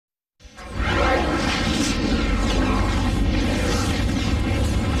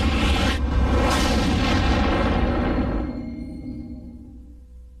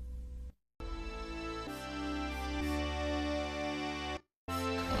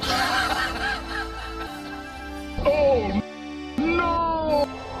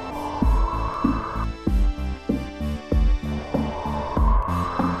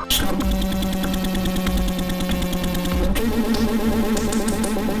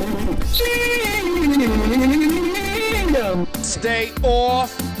Stay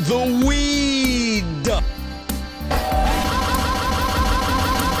off the weed.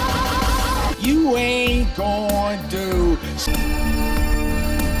 You ain't going to.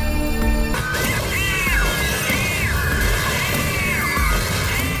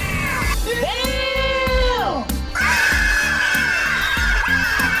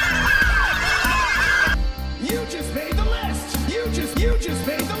 You just made the list. You just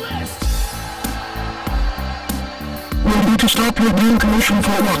made the list. We need to stop your being commission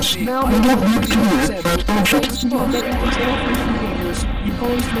for once. Now, I don't need to hear that bullshit. You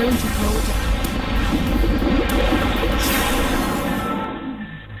posed learn to grow